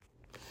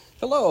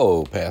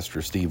Hello,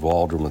 Pastor Steve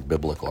Waldron with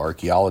Biblical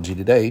Archaeology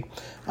today.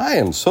 I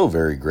am so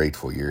very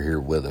grateful you're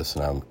here with us,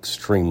 and I'm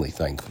extremely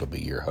thankful to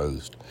be your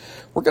host.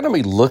 We're going to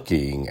be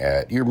looking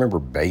at, you remember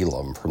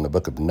Balaam from the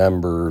book of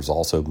Numbers,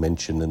 also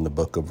mentioned in the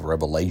book of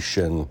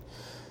Revelation,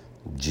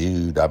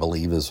 Jude, I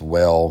believe, as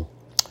well.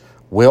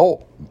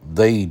 Well,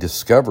 they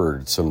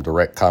discovered some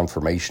direct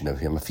confirmation of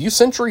him a few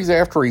centuries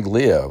after he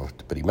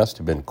lived, but he must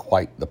have been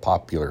quite the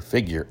popular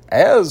figure,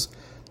 as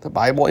the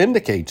Bible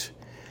indicates.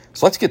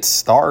 So let's get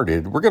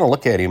started. We're going to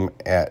look at him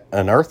at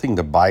Unearthing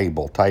the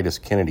Bible, Titus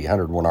Kennedy,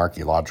 101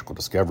 Archaeological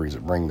Discoveries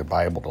that Bring the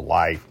Bible to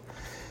Life.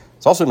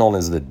 It's also known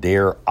as the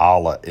Der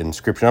Allah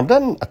inscription. I've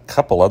done a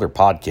couple other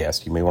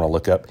podcasts you may want to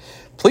look up.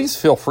 Please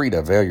feel free to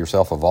avail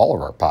yourself of all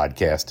of our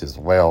podcasts as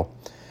well.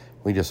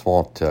 We just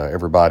want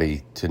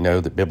everybody to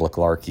know that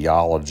biblical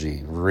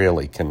archaeology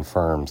really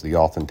confirms the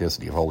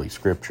authenticity of Holy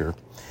Scripture.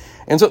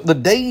 And so the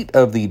date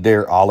of the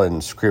Der Allah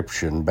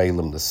inscription,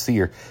 Balaam the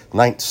Seer,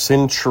 9th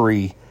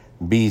century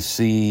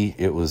BC,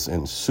 it was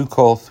in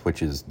Sukkoth,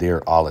 which is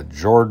Der Allah,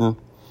 Jordan.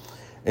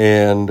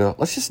 And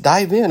let's just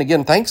dive in.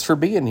 Again, thanks for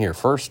being here.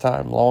 First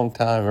time, long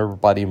time,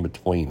 everybody in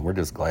between. We're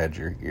just glad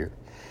you're here.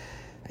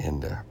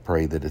 And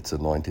pray that it's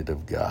anointed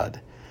of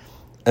God.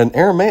 An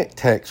Aramaic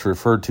text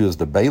referred to as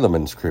the Balaam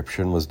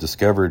inscription was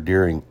discovered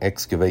during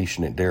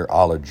excavation at Der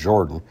Allah,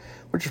 Jordan,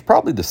 which is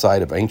probably the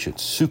site of ancient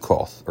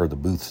Sukkoth, or the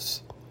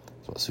booths.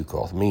 That's what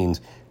Sukkoth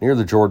means, near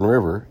the Jordan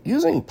River,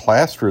 using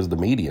plaster as the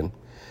median.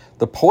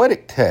 The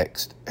poetic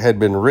text had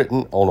been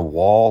written on a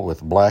wall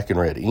with black and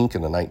red ink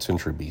in the 9th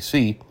century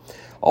BC,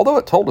 although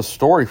it told a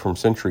story from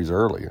centuries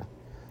earlier.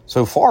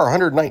 So far,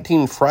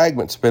 119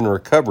 fragments have been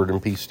recovered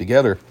and pieced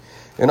together,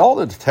 and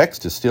although the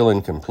text is still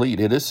incomplete,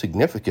 it is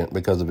significant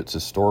because of its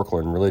historical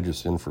and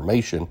religious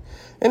information,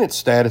 and its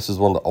status as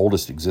one of the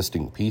oldest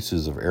existing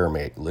pieces of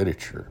Aramaic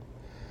literature.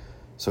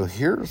 So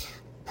here's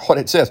what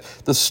it says.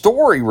 The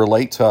story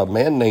relates how a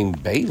man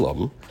named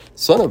Balaam,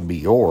 son of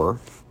Beor,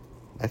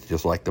 that's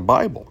just like the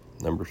Bible,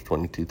 Numbers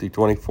 22 through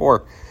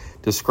 24,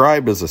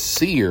 described as a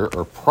seer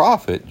or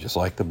prophet, just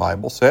like the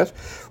Bible says,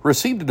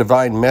 received a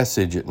divine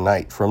message at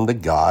night from the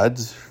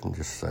gods,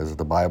 just as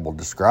the Bible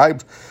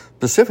describes,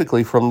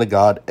 specifically from the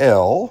god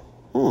El,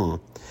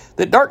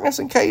 that darkness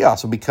and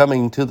chaos would be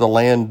coming to the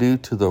land due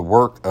to the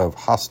work of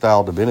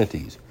hostile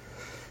divinities.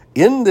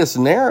 In this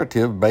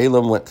narrative,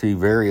 Balaam went through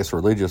various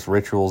religious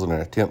rituals in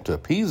an attempt to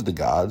appease the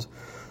gods.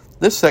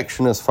 This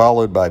section is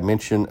followed by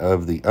mention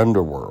of the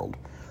underworld.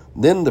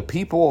 Then the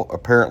people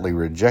apparently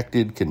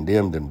rejected,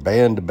 condemned, and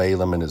banned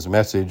Balaam and his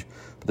message,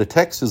 but the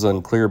text is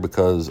unclear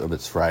because of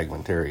its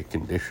fragmentary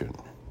condition.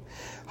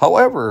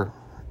 However,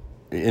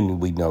 and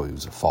we know he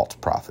was a false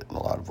prophet in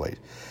a lot of ways,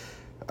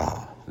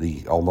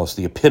 almost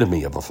the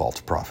epitome of a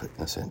false prophet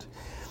in a sense.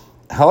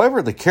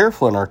 However, the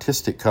careful and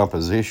artistic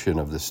composition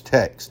of this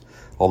text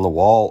on the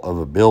wall of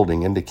a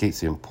building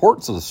indicates the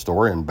importance of the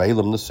story in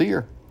Balaam the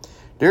Seer.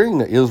 During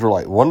the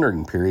Israelite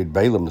wandering period,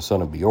 Balaam the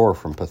son of Beor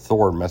from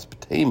Pethor,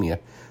 Mesopotamia,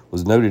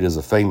 was noted as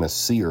a famous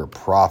seer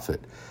prophet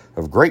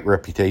of great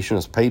reputation,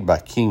 as paid by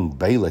King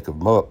Balak of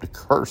Moab to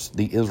curse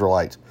the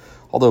Israelites,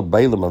 although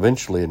Balaam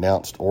eventually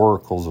announced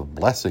oracles of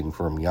blessing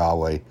from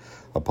Yahweh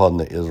upon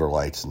the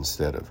Israelites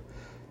instead of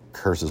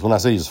curses. When I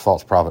say he's a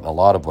false prophet in a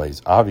lot of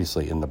ways,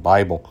 obviously in the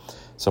Bible,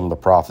 some of the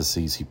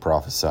prophecies he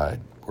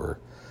prophesied were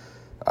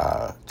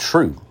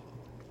true.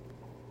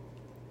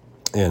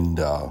 And,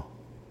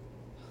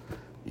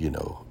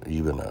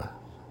 even a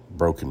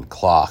broken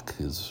clock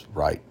is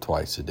right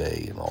twice a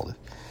day and all that.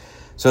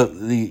 So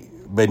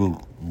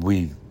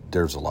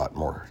there's a lot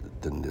more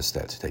than just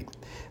that statement.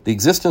 The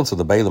existence of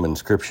the Balaam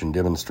inscription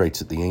demonstrates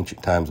that in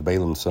ancient times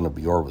Balaam, son of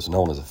Beor, was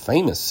known as a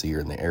famous seer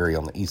in the area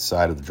on the east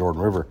side of the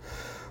Jordan River,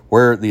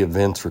 where the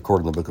events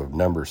recorded in the book of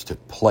Numbers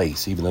took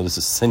place, even though this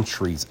is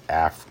centuries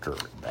after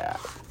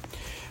that.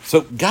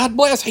 So God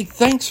bless. Hey,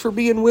 thanks for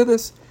being with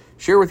us.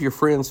 Share with your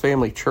friends,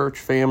 family, church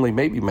family.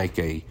 Maybe make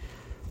a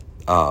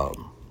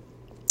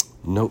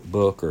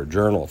notebook or a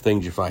journal of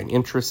things you find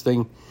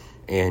interesting,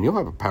 and you'll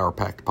have a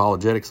power-packed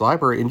apologetics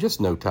library in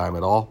just no time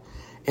at all.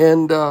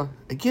 And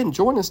again,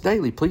 join us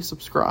daily. Please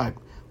subscribe.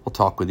 We'll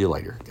talk with you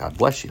later. God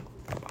bless you.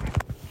 Bye-bye.